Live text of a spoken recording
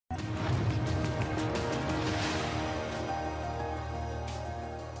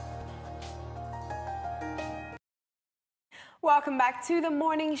Welcome back to the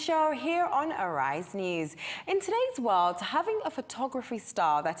morning show here on Arise News. In today's world, having a photography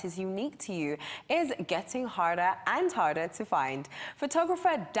style that is unique to you is getting harder and harder to find.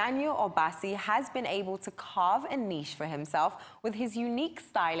 Photographer Daniel Obasi has been able to carve a niche for himself with his unique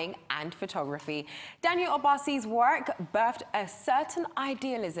styling and photography. Daniel Obasi's work birthed a certain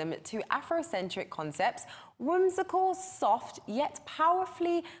idealism to Afrocentric concepts, whimsical, soft, yet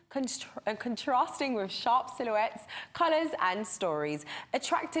powerfully contrasting with sharp silhouettes, colors, and stories.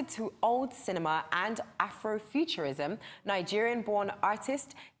 Attracted to old cinema and Afrofuturism, Nigerian-born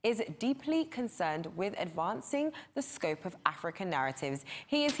artist is deeply concerned with advancing the scope of African narratives.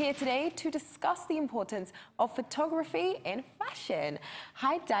 He is here today to discuss the importance of photography in fashion.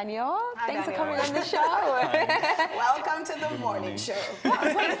 Hi, Daniel. Thanks for coming on the show. Welcome to the morning show.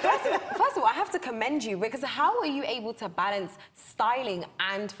 Wait, first of all, I have to commend you, because how are you able to balance styling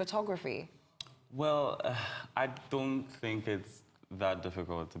and photography? Well, I don't think it's that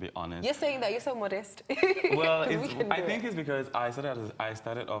difficult, to be honest. You're saying that you're so modest. Well, I think it's because I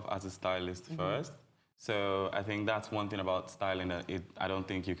started off as a stylist first. So I think that's one thing about styling that I don't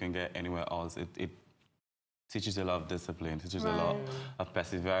think you can get anywhere else. It teaches a lot of discipline, teaches a lot of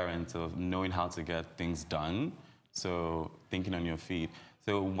perseverance, of knowing how to get things done. So thinking on your feet.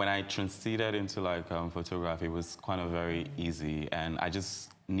 So when I transited into like photography, it was kind of very easy, and I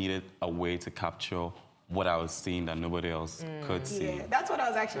just needed a way to capture what I was seeing that nobody else could see. Yeah, that's what I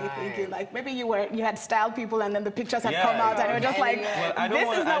was actually thinking. Like maybe you had styled people, and then the pictures had come out, and you were just like, well,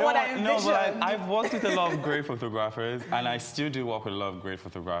 this is not what I envisioned. No, but I've worked with a lot of great photographers, and I still do work with a lot of great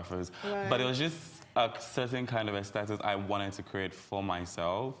photographers. But it was just a certain kind of aesthetic I wanted to create for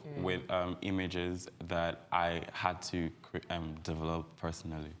myself with images that I had to develop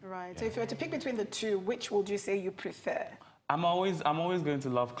personally. Right. So if you were to pick between the two, which would you say you prefer? I'm always going to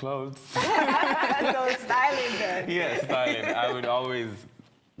love clothes. So styling then. Yeah, styling. I would always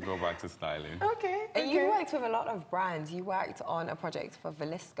go back to styling. Okay. And you worked with a lot of brands. You worked on a project for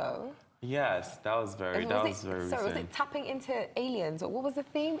Velisco. Yes, that was very recent. So was it tapping into aliens, or what was the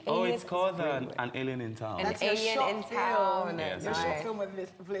theme? Oh, it's called An Alien in Town. An Alien in Town. Yes, your short film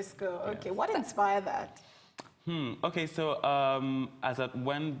with Velisco. Okay, what inspired that? Okay, so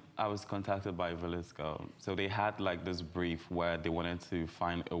when I was contacted by Velisco, so they had like this brief where they wanted to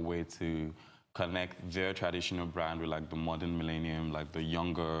find a way to connect their traditional brand with like the modern millennium, like the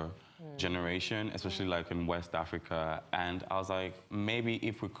younger generation, especially like in West Africa. And I was like, maybe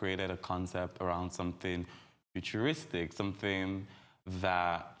if we created a concept around something futuristic, something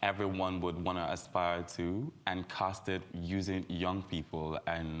that everyone would want to aspire to, and cast it using young people,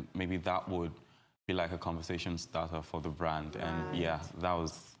 and maybe that would be like a conversation starter for the brand. And yeah, that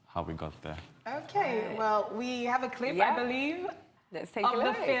was how we got there. Okay, well, we have a clip, I believe, Let's take of a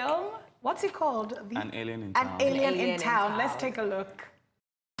look. the film. What's it called? An Alien in Town. An Alien in Town. Let's take a look.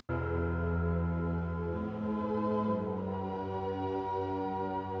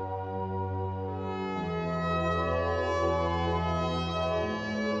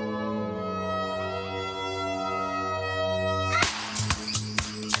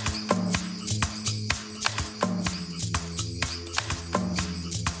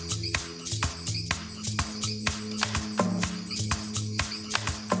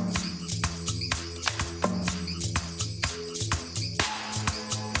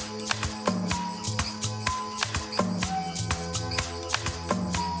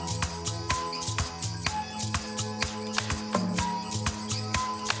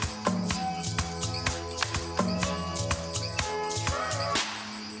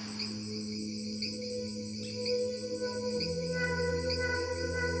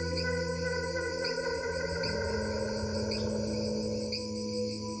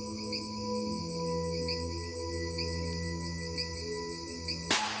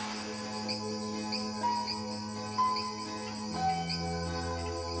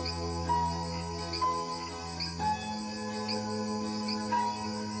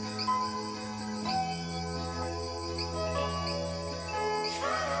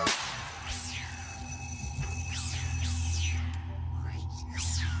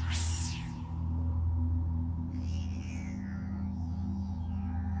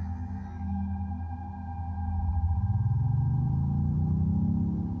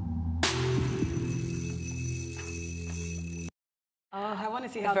 I want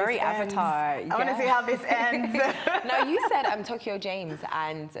to see how Very this ends. Avatar. I want to see how this ends. Now, you said Tokyo James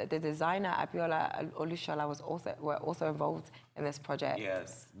and the designer Abiola Olushola were also involved in this project.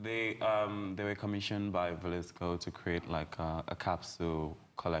 Yes, they were commissioned by Velisco to create like a capsule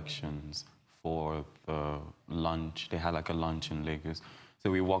collections for the launch. They had like a launch in Lagos. So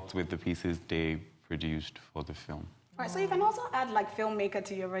we worked with the pieces they produced for the film. All right, so you can also add like filmmaker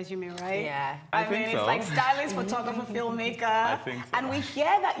to your resume, right? Yeah. I think mean, so. it's like stylist, photographer, filmmaker. I think so. And we hear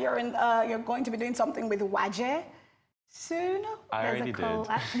that you're going to be doing something with Waje soon. I There's a already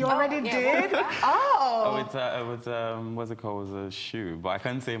did. You already yeah, did? Oh, Oh. it was what's it called? It was a shoe, but I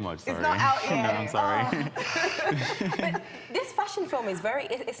can't say much. Sorry. It's not out yet. No, I'm sorry. But this fashion film is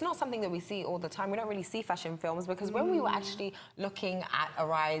it's not something that we see all the time. We don't really see fashion films because when we were actually looking at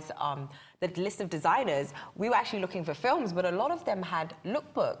Arise, the list of designers, we were actually looking for films, but a lot of them had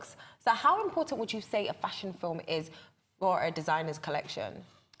lookbooks. So how important would you say a fashion film is for a designer's collection?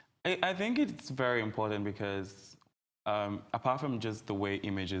 I think it's very important because apart from just the way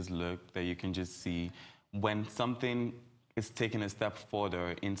images look, that you can just see when something is taken a step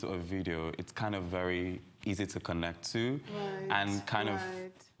further into a video, it's kind of very easy to connect to and kind of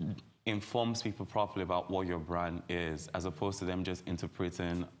informs people properly about what your brand is, as opposed to them just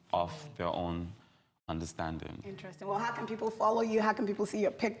interpreting off their own understanding. Interesting. Well, how can people follow you? How can people see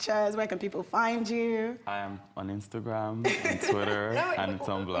your pictures? Where can people find you? I am on Instagram, on Twitter, and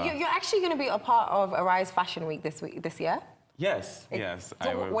Tumblr. You're actually going to be a part of Arise Fashion Week this year? Yes, yes.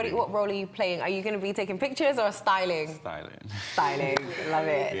 So what role are you playing? Are you going to be taking pictures or styling? Styling. Styling. Love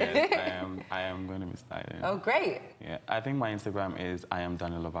it. Yes, I am going to be styling. Oh, great. Yeah, I think my Instagram is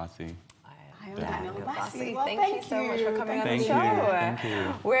Obasi. Obasi. Well, thank you so much for coming on the Thank show. you. Thank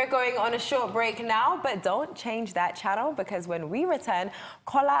you. We're going on a short break now, but don't change that channel because when we return,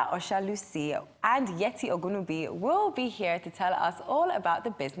 Kola Oshalusi and Yeti Ogunubi will be here to tell us all about the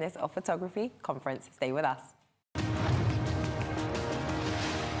Business of Photography conference. Stay with us.